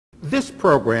This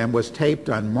program was taped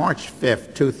on March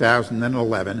 5,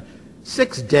 2011,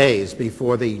 6 days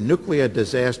before the nuclear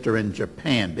disaster in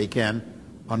Japan began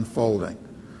unfolding.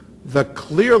 The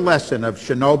clear lesson of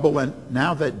Chernobyl and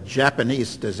now the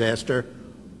Japanese disaster: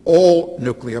 all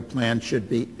nuclear plants should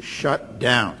be shut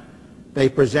down. They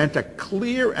present a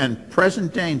clear and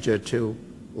present danger to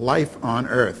life on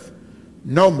Earth.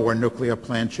 No more nuclear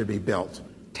plants should be built.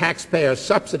 Taxpayer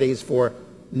subsidies for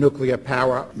nuclear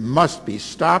power must be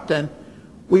stopped, and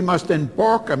we must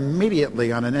embark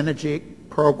immediately on an energy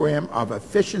program of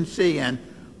efficiency and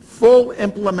full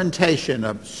implementation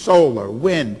of solar,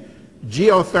 wind,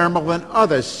 geothermal, and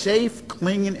other safe,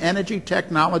 clean energy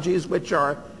technologies which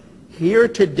are here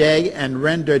today and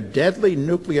render deadly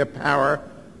nuclear power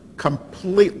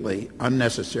completely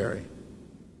unnecessary.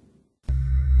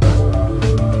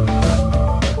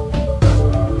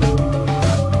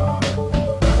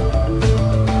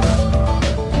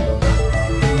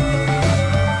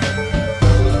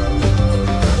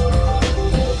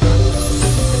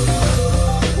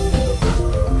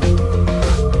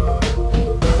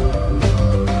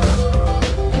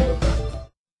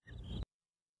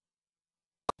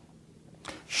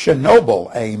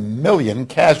 Chernobyl, a million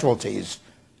casualties.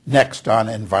 Next on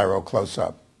Enviro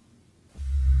Close-Up.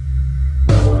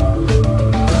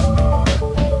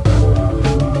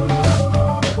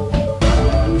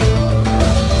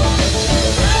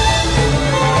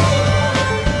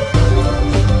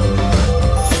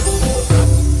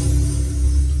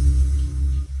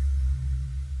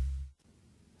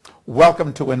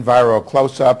 Welcome to Enviro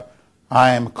Close-Up. I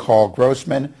am Carl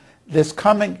Grossman. This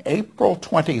coming April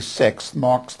 26th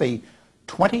marks the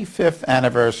 25th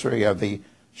anniversary of the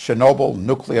Chernobyl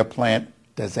nuclear plant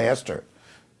disaster.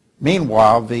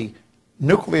 Meanwhile, the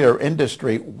nuclear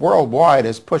industry worldwide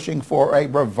is pushing for a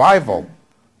revival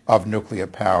of nuclear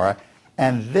power,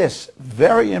 and this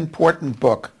very important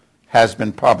book has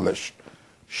been published,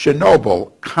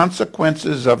 Chernobyl: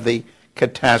 Consequences of the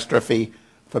Catastrophe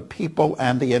for People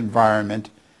and the Environment,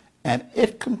 and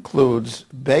it concludes,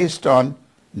 based on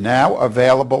now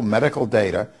available medical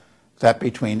data, that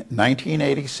between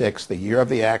 1986, the year of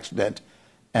the accident,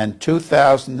 and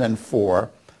 2004,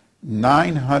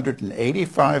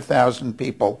 985,000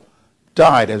 people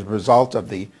died as a result of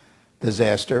the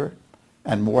disaster,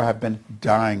 and more have been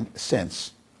dying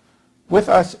since. With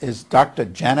us is Dr.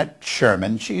 Janet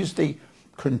Sherman. She's the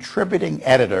contributing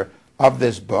editor of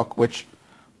this book, which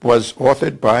was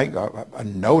authored by a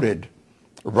noted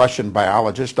Russian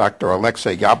biologist, Dr.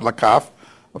 Alexei Yablokov,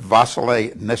 Vasily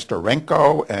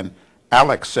Nestorenko, and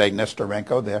Alexei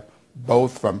Nestorenko. They're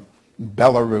both from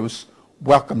Belarus.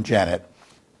 Welcome, Janet.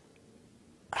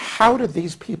 How did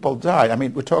these people die? I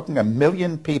mean, we're talking 1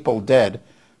 million people dead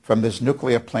from this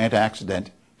nuclear plant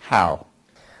accident. How?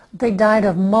 They died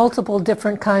of multiple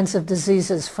different kinds of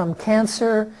diseases, from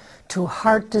cancer to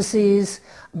heart disease,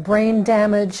 brain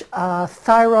damage,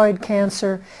 thyroid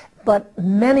cancer. But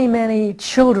many, many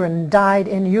children died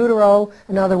in utero,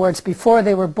 in other words, before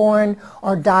they were born,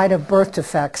 or died of birth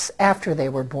defects after they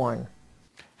were born.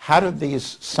 How did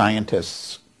these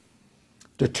scientists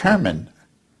determine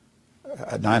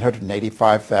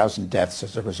 985,000 deaths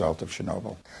as a result of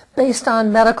Chernobyl? Based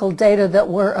on medical data that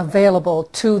were available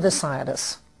to the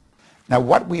scientists. Now,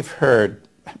 what we've heard,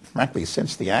 frankly,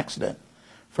 since the accident,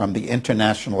 from the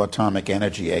International Atomic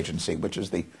Energy Agency, which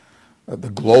is the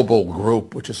global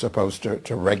group which is supposed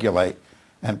to regulate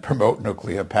and promote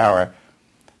nuclear power,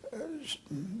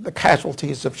 the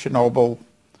casualties of Chernobyl,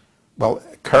 well,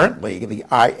 currently the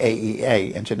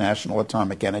IAEA, International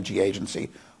Atomic Energy Agency,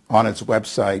 on its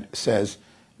website says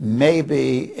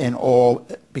maybe in all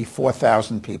be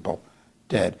 4,000 people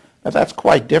dead. Now that's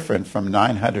quite different from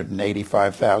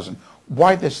 985,000.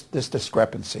 Why this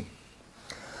discrepancy?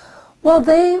 Well,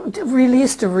 they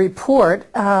released a report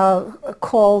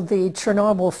called the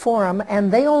Chernobyl Forum,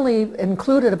 and they only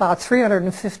included about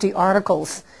 350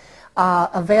 articles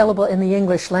available in the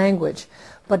English language.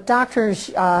 But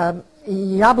Drs.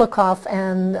 Yablokov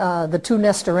and the two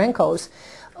Nestorenkos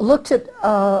looked at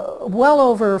well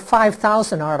over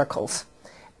 5,000 articles.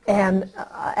 And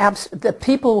the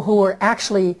people who were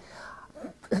actually,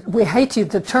 we hate to use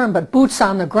the term, but boots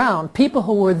on the ground, people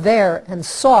who were there and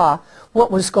saw what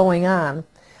was going on.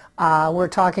 We're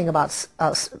talking about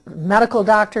medical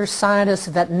doctors, scientists,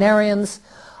 veterinarians,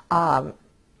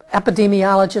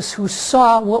 epidemiologists who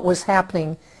saw what was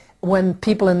happening when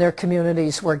people in their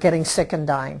communities were getting sick and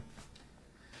dying.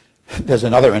 There's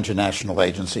another international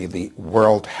agency, the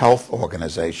World Health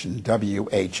Organization,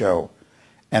 WHO,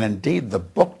 and indeed the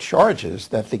book charges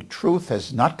that the truth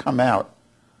has not come out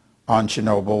on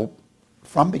Chernobyl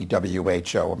from the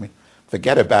WHO. I mean,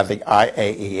 forget about the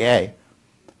IAEA,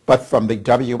 but from the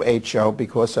WHO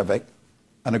because of an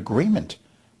agreement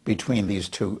between these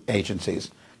two agencies.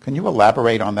 Can you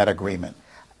elaborate on that agreement?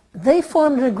 They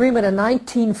formed an agreement in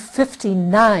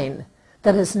 1959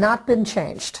 that has not been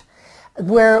changed,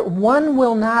 where one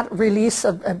will not release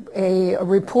a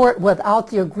report without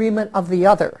the agreement of the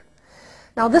other.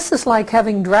 Now this is like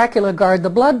having Dracula guard the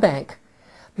blood bank,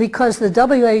 because the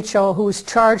WHO, who is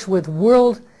charged with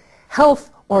World Health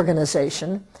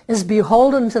Organization, is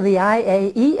beholden to the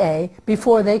IAEA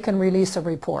before they can release a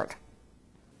report.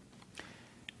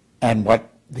 And what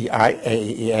the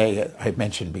IAEA, I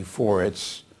mentioned before,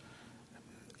 it's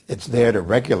there to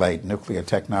regulate nuclear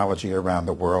technology around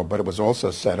the world, but it was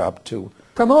also set up to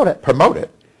promote it.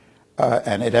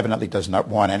 And it evidently does not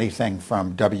want anything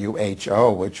from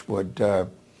WHO, which would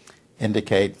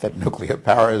indicate that nuclear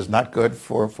power is not good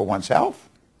for one's health.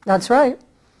 That's right.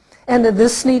 And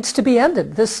this needs to be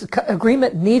ended. This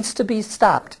agreement needs to be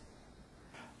stopped.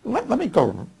 Let me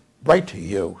go right to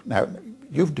you. Now,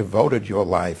 you've devoted your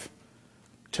life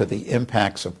to the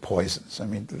impacts of poisons. I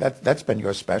mean, that's been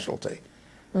your specialty.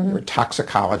 Mm-hmm. You're a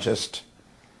toxicologist.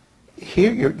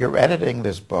 Here you're editing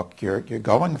this book. You're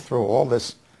going through all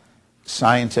this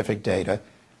scientific data.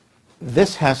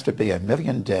 This has to be 1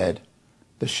 million dead,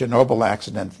 the Chernobyl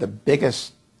accident, the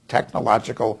biggest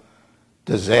technological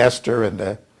disaster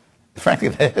in frankly,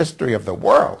 the history of the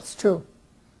world. It's true.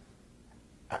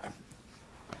 How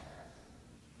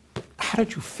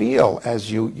did you feel as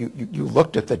you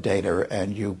looked at the data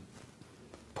and you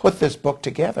put this book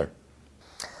together?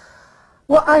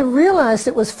 Well, I realized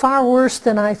it was far worse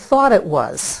than I thought it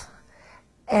was.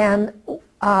 And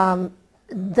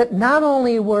that not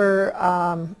only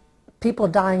were people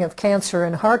dying of cancer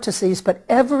and heart disease, but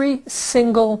every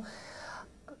single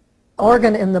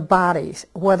organ in the body,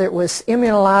 whether it was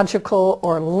immunological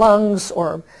or lungs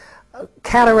or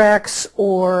cataracts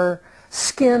or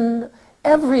skin,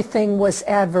 everything was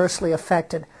adversely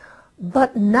affected.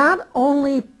 But not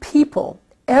only people,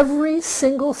 every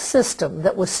single system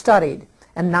that was studied,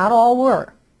 and not all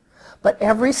were, but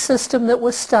every system that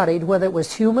was studied, whether it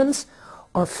was humans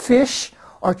or fish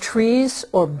or trees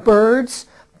or birds,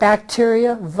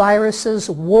 bacteria, viruses,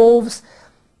 wolves,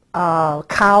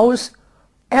 cows,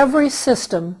 every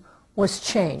system was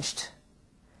changed.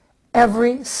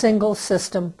 Every single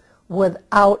system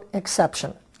without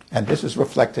exception. And this is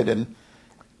reflected in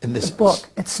this book.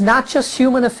 It's not just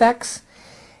human effects.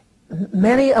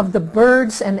 Many of the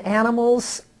birds and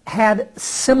animals had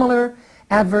similar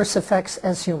adverse effects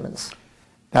as humans.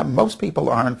 Now, most people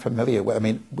aren't familiar with, I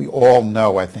mean, we all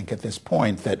know, I think, at this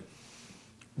point that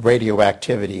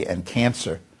radioactivity and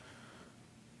cancer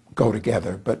go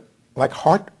together, but like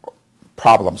heart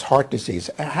problems, heart disease,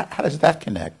 how does that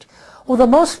connect? Well,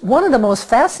 one of the most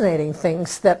fascinating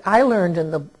things that I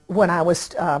learned when I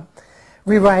was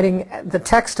rewriting the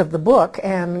text of the book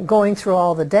and going through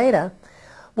all the data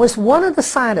was one of the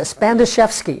scientists,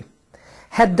 Bandashevsky,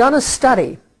 had done a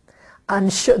study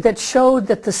that showed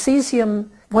that the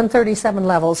cesium-137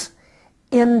 levels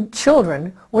in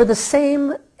children were the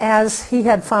same as he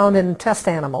had found in test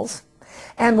animals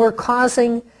and were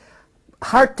causing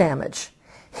heart damage.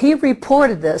 He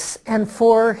reported this, and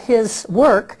for his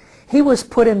work, he was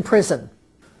put in prison.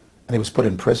 And he was put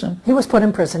in prison? He was put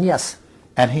in prison, yes.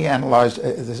 And he analyzed,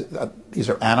 these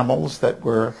are animals that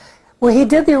were... Well, he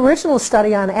did the original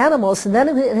study on animals, and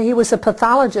then he was a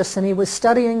pathologist, and he was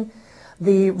studying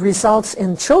the results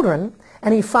in children,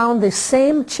 and he found the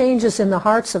same changes in the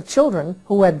hearts of children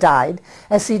who had died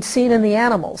as he'd seen in the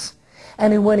animals.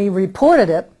 And when he reported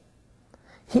it,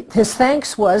 his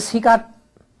thanks was he got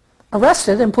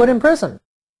arrested and put in prison.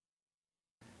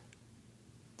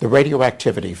 The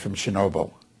radioactivity from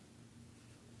Chernobyl,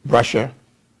 Russia,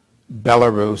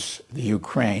 Belarus, the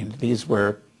Ukraine, these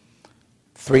were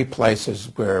 3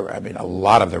 places where, I mean, a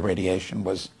lot of the radiation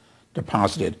was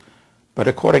deposited. But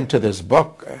according to this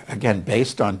book, again,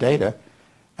 based on data,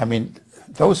 I mean,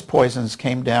 those poisons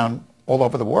came down all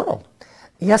over the world.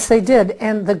 Yes, they did.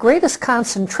 And the greatest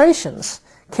concentrations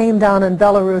came down in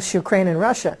Belarus, Ukraine, and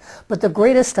Russia. But the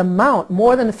greatest amount,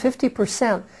 more than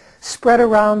 50%, spread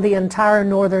around the entire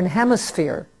northern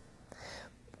hemisphere.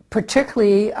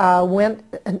 Particularly went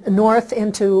north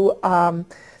into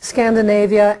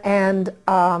Scandinavia and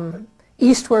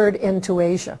eastward into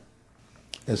Asia.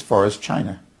 As far as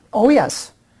China? Oh,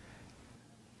 yes.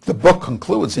 The book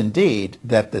concludes, indeed,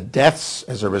 that the deaths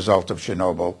as a result of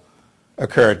Chernobyl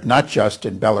occurred not just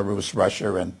in Belarus,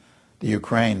 Russia, and the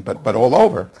Ukraine, but all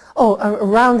over. Oh,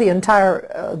 around the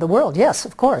entire the world, yes,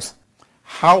 of course.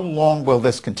 How long will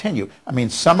this continue? I mean,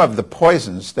 some of the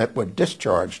poisons that were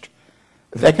discharged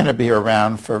they're going to be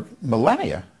around for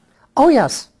millennia. Oh,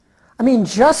 yes. I mean,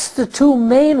 just the two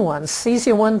main ones,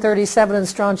 cesium-137 and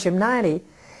strontium-90,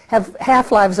 have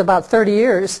half-lives about 30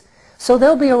 years, so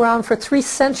they'll be around for 3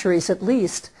 centuries at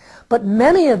least. But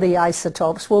many of the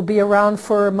isotopes will be around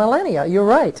for millennia. You're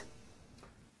right.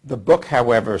 The book,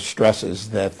 however, stresses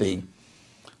that the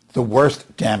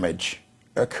worst damage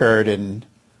occurred in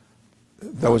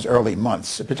those early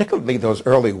months, particularly those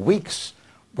early weeks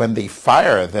when the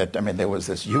fire that, I mean, there was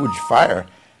this huge fire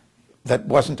that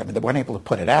wasn't, I mean, they weren't able to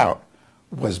put it out,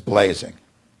 was blazing.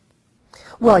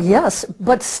 Well, yes,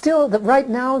 but still, right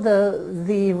now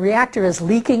the reactor is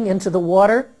leaking into the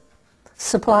water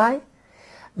supply.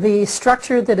 The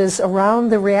structure that is around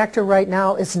the reactor right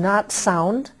now is not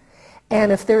sound,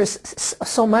 and if there's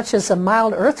so much as a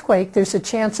mild earthquake, there's a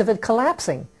chance of it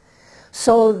collapsing.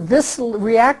 So this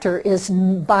reactor is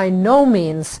by no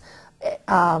means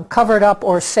covered up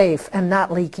or safe and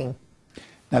not leaking.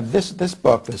 Now this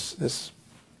book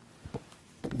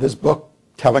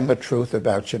telling the truth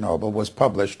about Chernobyl was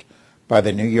published by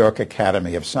the New York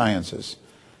Academy of Sciences,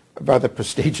 a rather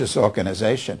prestigious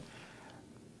organization.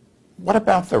 What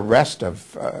about the rest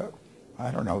of,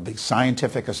 I don't know, the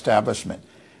scientific establishment?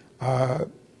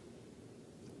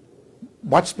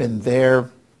 What's been their,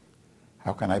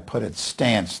 how can I put it,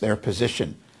 stance, their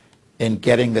position in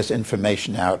getting this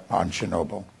information out on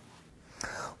Chernobyl?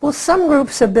 Well, some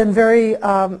groups have been very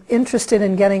interested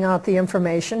in getting out the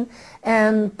information,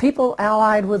 and people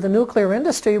allied with the nuclear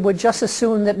industry would just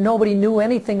assume that nobody knew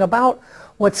anything about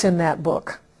what's in that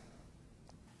book.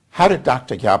 How did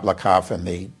Dr. Yablokov and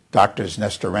the doctors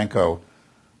Nestorenko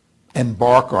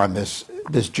embark on this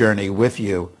journey with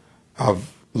you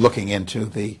of looking into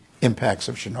the impacts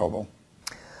of Chernobyl?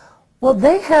 Well,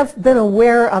 they have been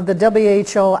aware of the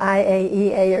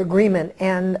WHO-IAEA agreement,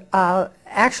 and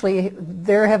actually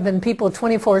there have been people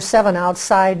 24/7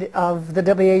 outside of the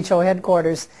WHO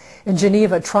headquarters in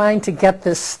Geneva trying to get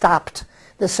this stopped,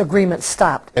 this agreement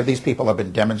stopped. These people have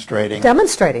been demonstrating?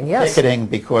 Demonstrating, yes. Picketing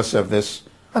because of this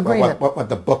agreement. What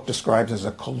the book describes as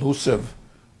a collusive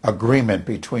agreement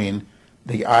between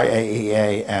the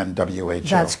IAEA and WHO.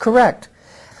 That's correct.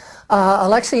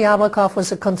 Alexei Yablokov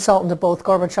was a consultant to both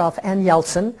Gorbachev and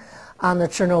Yeltsin on the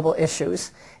Chernobyl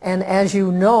issues. And as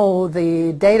you know,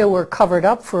 the data were covered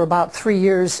up for about 3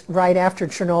 years right after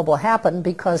Chernobyl happened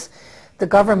because the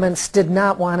governments did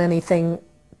not want anything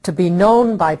to be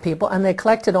known by people, and they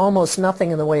collected almost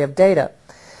nothing in the way of data.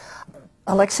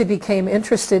 Alexei became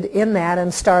interested in that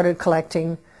and started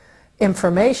collecting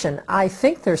information. I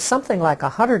think there's something like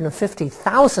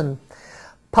 150,000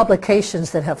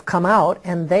 publications that have come out,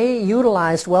 and they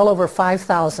utilized well over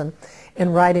 5,000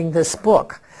 in writing this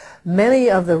book. Many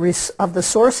of the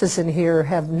sources in here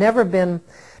have never been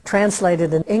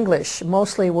translated in English.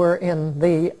 Mostly were in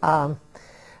the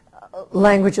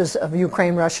languages of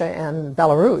Ukraine, Russia, and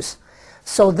Belarus.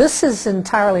 So this is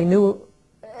entirely new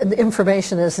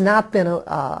information that has not been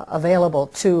available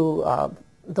to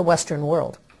the Western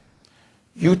world.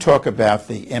 You talk about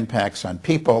the impacts on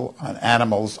people, on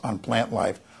animals, on plant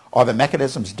life. Are the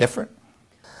mechanisms different?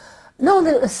 No,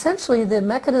 essentially the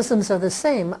mechanisms are the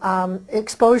same.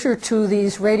 Exposure to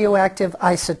these radioactive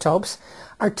isotopes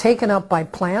are taken up by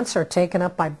plants, are taken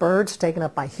up by birds, taken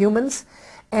up by humans,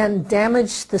 and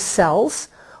damage the cells,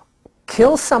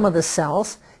 kill some of the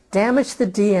cells, damage the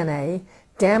DNA,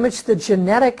 damage the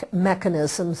genetic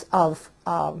mechanisms of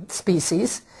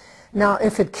species. Now,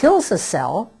 if it kills a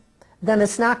cell, then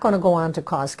it's not going to go on to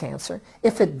cause cancer.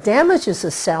 If it damages a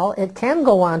cell, it can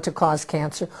go on to cause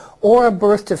cancer or a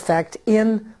birth defect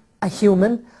in a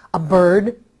human, a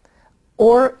bird,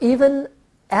 or even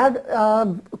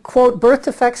quote, birth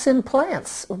defects in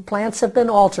plants. Plants have been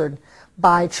altered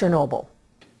by Chernobyl.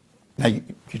 Now, you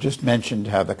just mentioned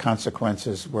how the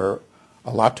consequences were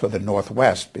a lot to the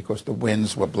northwest because the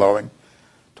winds were blowing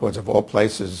towards, of all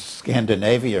places,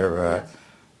 Scandinavia. Yes.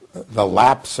 The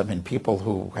Lapps, I mean, people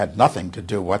who had nothing to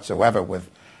do whatsoever with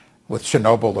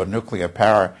Chernobyl or nuclear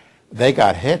power, they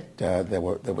got hit. There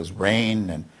was rain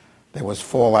and there was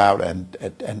fallout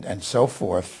and so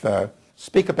forth.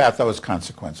 Speak about those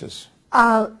consequences.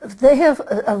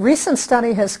 A recent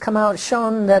study has come out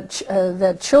showing that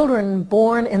that children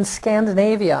born in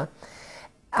Scandinavia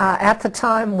at the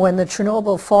time when the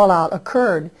Chernobyl fallout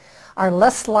occurred are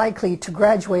less likely to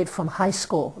graduate from high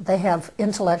school. They have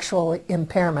intellectual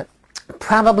impairment.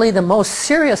 Probably the most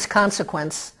serious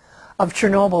consequence of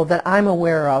Chernobyl that I'm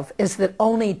aware of is that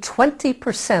only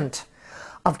 20%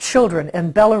 of children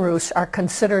in Belarus are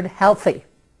considered healthy.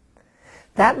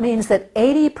 That means that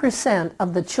 80%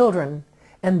 of the children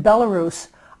in Belarus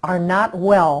are not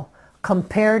well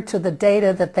compared to the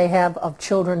data that they have of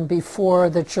children before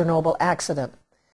the Chernobyl accident.